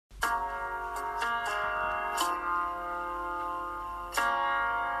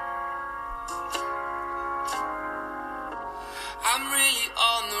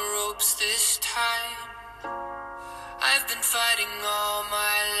hopes this time. I've been fighting all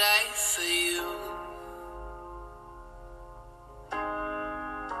my life for you.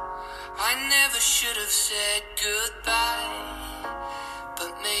 I never should have said goodbye,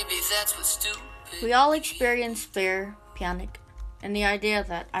 but maybe that's what's stupid. We all experience fear, panic, and the idea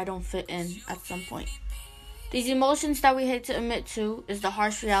that I don't fit in at some point. These emotions that we hate to admit to is the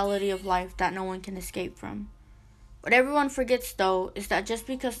harsh reality of life that no one can escape from. What everyone forgets, though, is that just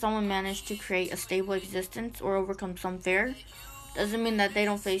because someone managed to create a stable existence or overcome some fear, doesn't mean that they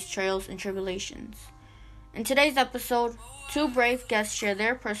don't face trials and tribulations. In today's episode, two brave guests share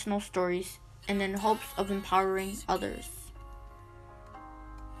their personal stories and in hopes of empowering others.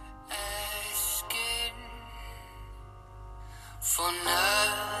 Asking for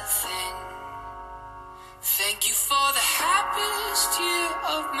nothing. Thank you for the happiest year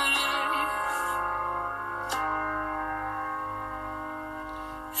of my life.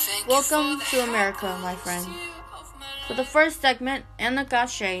 Welcome to America, my friend. For the first segment, Anna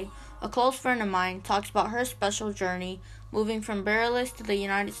Gachet, a close friend of mine, talks about her special journey moving from Belarus to the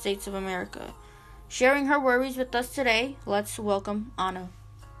United States of America. Sharing her worries with us today, let's welcome Anna.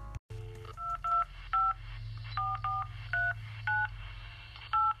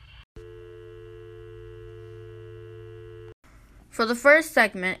 For the first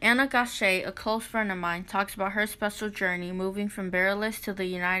segment, Anna Gachet, a close friend of mine, talks about her special journey moving from Belarus to the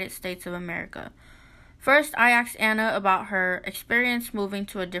United States of America. First, I asked Anna about her experience moving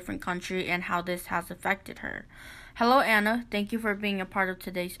to a different country and how this has affected her. Hello, Anna. Thank you for being a part of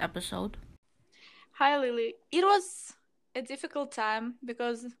today's episode. Hi, Lily. It was a difficult time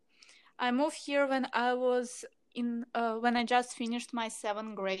because I moved here when I was when I just finished my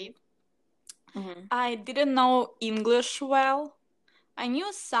 7th grade. Mm-hmm. I didn't know English well. I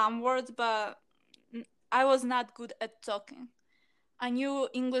knew some words, but I was not good at talking. I knew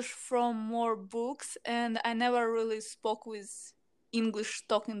English from more books, and I never really spoke with English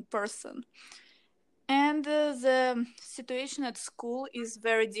talking person. And the situation at school is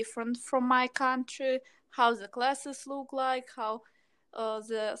very different from my country. How the classes look like, how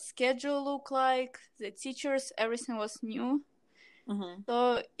the schedule look like, the teachers, everything was new. Mm-hmm.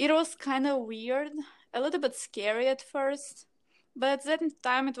 So it was kind of weird, a little bit scary at first. But at that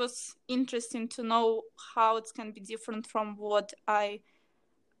time, it was interesting to know how it can be different from what I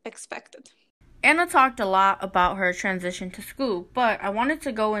expected. Anna talked a lot about her transition to school, but I wanted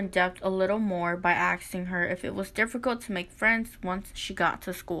to go in depth a little more by asking her if it was difficult to make friends once she got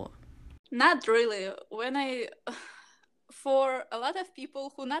to school. Not really. For a lot of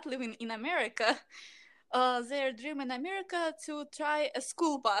people who not living in America, their dream in America to try a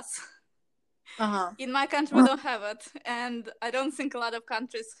school bus. Uh-huh. In my country, we don't have it, and I don't think a lot of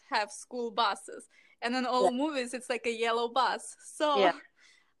countries have school buses. And in all movies, it's like a yellow bus. So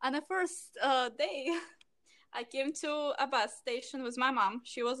on the first day, I came to a bus station with my mom.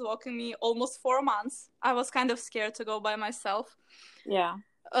 She was walking me almost 4 months. I was kind of scared to go by myself. Yeah.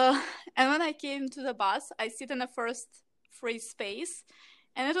 And when I came to the bus, I sit in the first free space,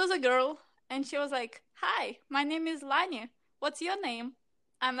 and it was a girl, and she was like, "Hi, my name is Lani. What's your name?"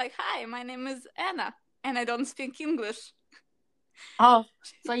 I'm like, "Hi, my name is Anna, and I don't speak English." Oh,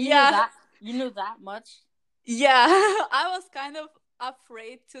 so you knew that? You knew that much? Yeah, I was kind of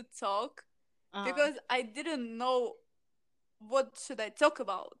afraid to talk because I didn't know what should I talk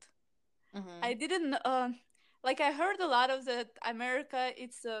about. Mm-hmm. I didn't I heard a lot of that America,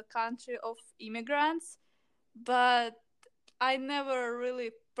 it's a country of immigrants, but I never really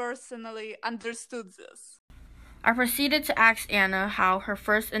personally understood this. I proceeded to ask Anna how her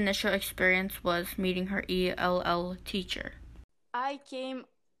first initial experience was meeting her ELL teacher. I came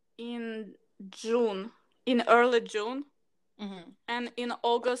in early June, and in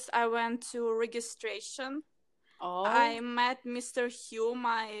August I went to registration. Oh. I met Mr. Hugh,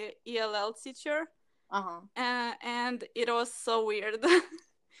 my ELL teacher, and it was so weird.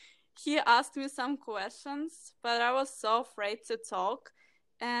 He asked me some questions, but I was so afraid to talk.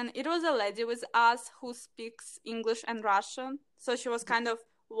 And it was a lady with us who speaks English and Russian. So she was kind of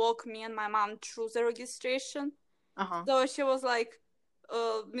walk me and my mom through the registration. So she was like,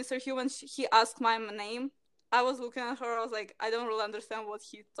 Mr. Human, he asked my name. I was looking at her. I was like, I don't really understand what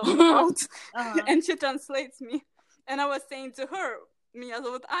he talked about. And she translates me. And I was saying to her, "Меня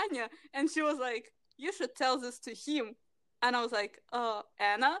зовут Anya." And she was like, "You should tell this to him." And I was like,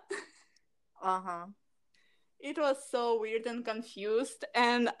 Anna? It was so weird and confused,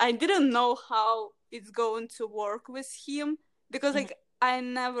 and I didn't know how it's going to work with him because I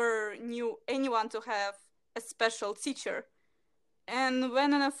never knew anyone to have a special teacher. And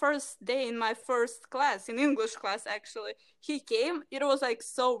when on the first day in my first class, in English class actually, he came, it was like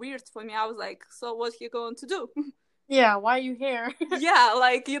so weird for me. I was like, so what's he going to do? Yeah, why are you here? Yeah,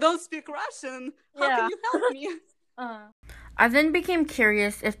 like, you don't speak Russian. How can you help me? I then became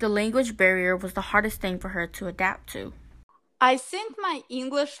curious if the language barrier was the hardest thing for her to adapt to. I think my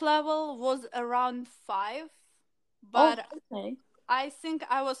English level was around 5, but okay. I think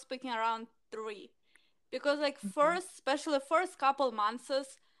I was speaking around 3. Because like especially first couple months,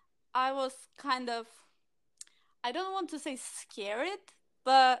 I was kind of, I don't want to say scared,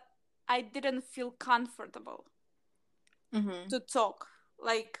 but I didn't feel comfortable to talk.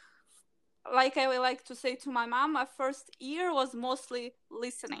 Like I like to say to my mom, my first year was mostly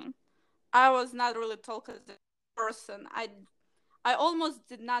listening. I was not really talking as a person. I almost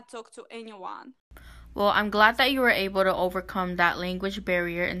did not talk to anyone. Well, I'm glad that you were able to overcome that language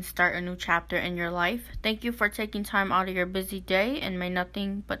barrier and start a new chapter in your life. Thank you for taking time out of your busy day, and may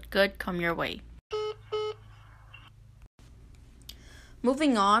nothing but good come your way.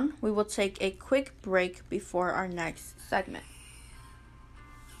 Moving on, we will take a quick break before our next segment.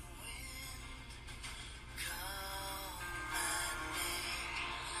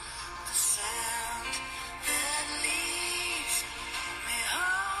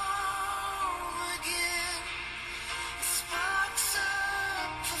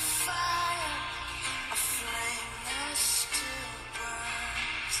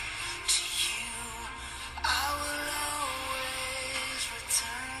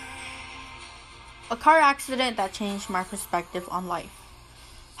 A car accident that changed my perspective on life.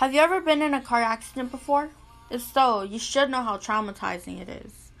 Have you ever been in a car accident before? If so, you should know how traumatizing it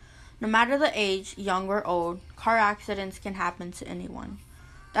is. No matter the age, young or old, car accidents can happen to anyone.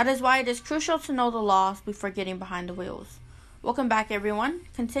 That is why it is crucial to know the laws before getting behind the wheels. Welcome back, everyone.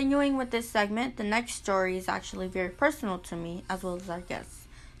 Continuing with this segment, the next story is actually very personal to me, as well as our guest,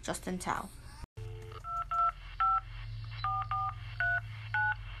 Justin Tao.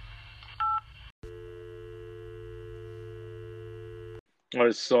 All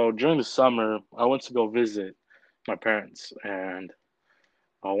right, so during the summer, I went to go visit my parents, and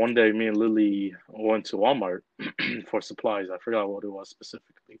one day me and Lily went to Walmart for supplies. I forgot what it was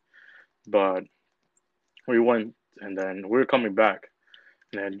specifically, but we went, and then we were coming back,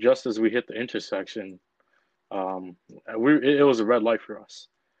 and then just as we hit the intersection, it was a red light for us,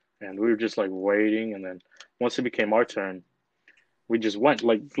 and we were just like waiting, and then once it became our turn, we just went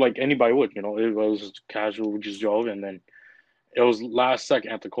like anybody would, you know. It was casual. We just drove, and then it was last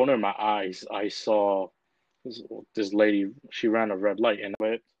second at the corner of my eyes, I saw this lady. She ran a red light and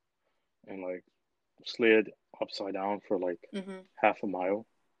lit and like slid upside down for like half a mile.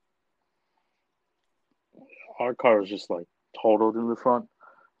 Our car was just like totaled in the front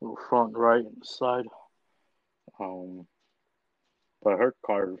right side. But her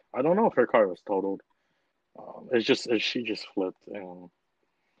car, I don't know if her car was totaled. She just flipped. And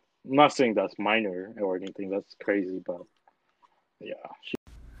I'm not saying that's minor or anything. That's crazy, but yeah.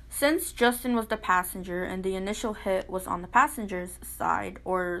 Since Justin was the passenger and the initial hit was on the passenger's side,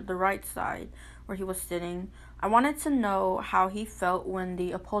 or the right side where he was sitting, I wanted to know how he felt when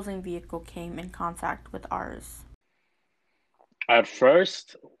the opposing vehicle came in contact with ours. At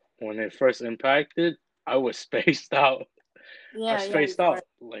first, when it first impacted, I was spaced out. Yeah, I spaced out.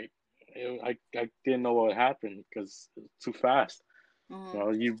 Like, I didn't know what happened because it was too fast. You know,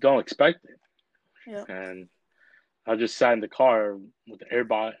 you don't expect it. Yep. And I just sat in the car with the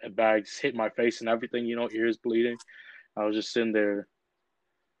airbags hit my face and everything, you know, ears bleeding. I was just sitting there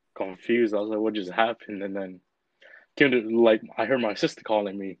confused. I was like, what just happened? And then came to, like, I heard my sister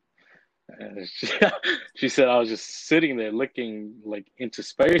calling me. And she said I was just sitting there looking like into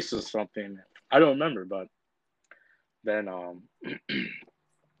space or something. I don't remember, but then I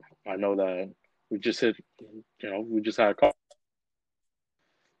know that we just hit, you know, we just had a call.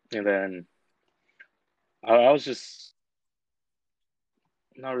 And then I was just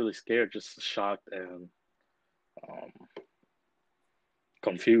not really scared, just shocked and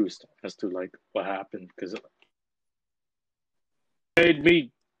confused as to like what happened, because it made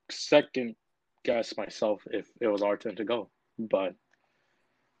me second guess myself if it was our turn to go. But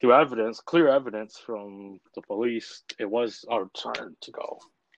through evidence, clear evidence from the police, it was our turn to go.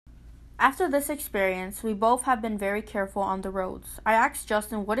 After this experience, we both have been very careful on the roads. I asked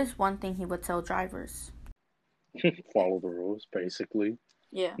Justin what is one thing he would tell drivers. Follow the rules, basically.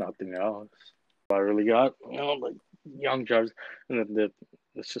 Yeah. Nothing else. I really got, you know, like young drivers, and then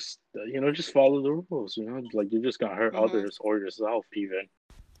it's just, you know, just follow the rules, you know, like you're just gonna hurt others or yourself even.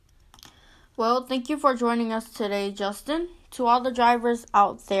 Well, thank you for joining us today, Justin. To all the drivers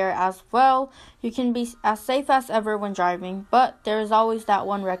out there as well, you can be as safe as ever when driving, but there is always that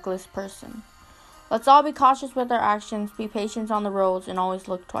one reckless person. Let's all be cautious with our actions, be patient on the roads, and always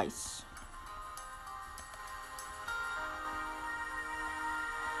look twice.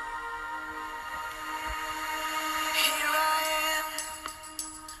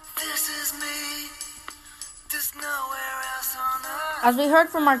 As we heard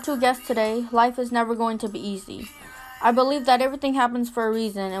from our two guests today, life is never going to be easy. I believe that everything happens for a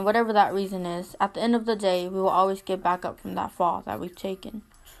reason, and whatever that reason is, at the end of the day, we will always get back up from that fall that we've taken.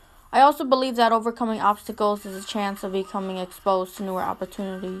 I also believe that overcoming obstacles is a chance of becoming exposed to newer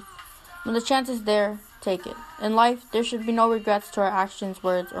opportunities. When the chance is there, take it. In life, there should be no regrets to our actions,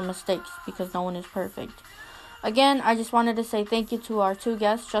 words, or mistakes, because no one is perfect. Again, I just wanted to say thank you to our two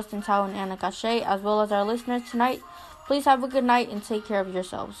guests, Justin Tao and Anna Cache, as well as our listeners tonight. Please have a good night and take care of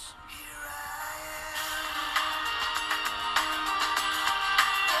yourselves.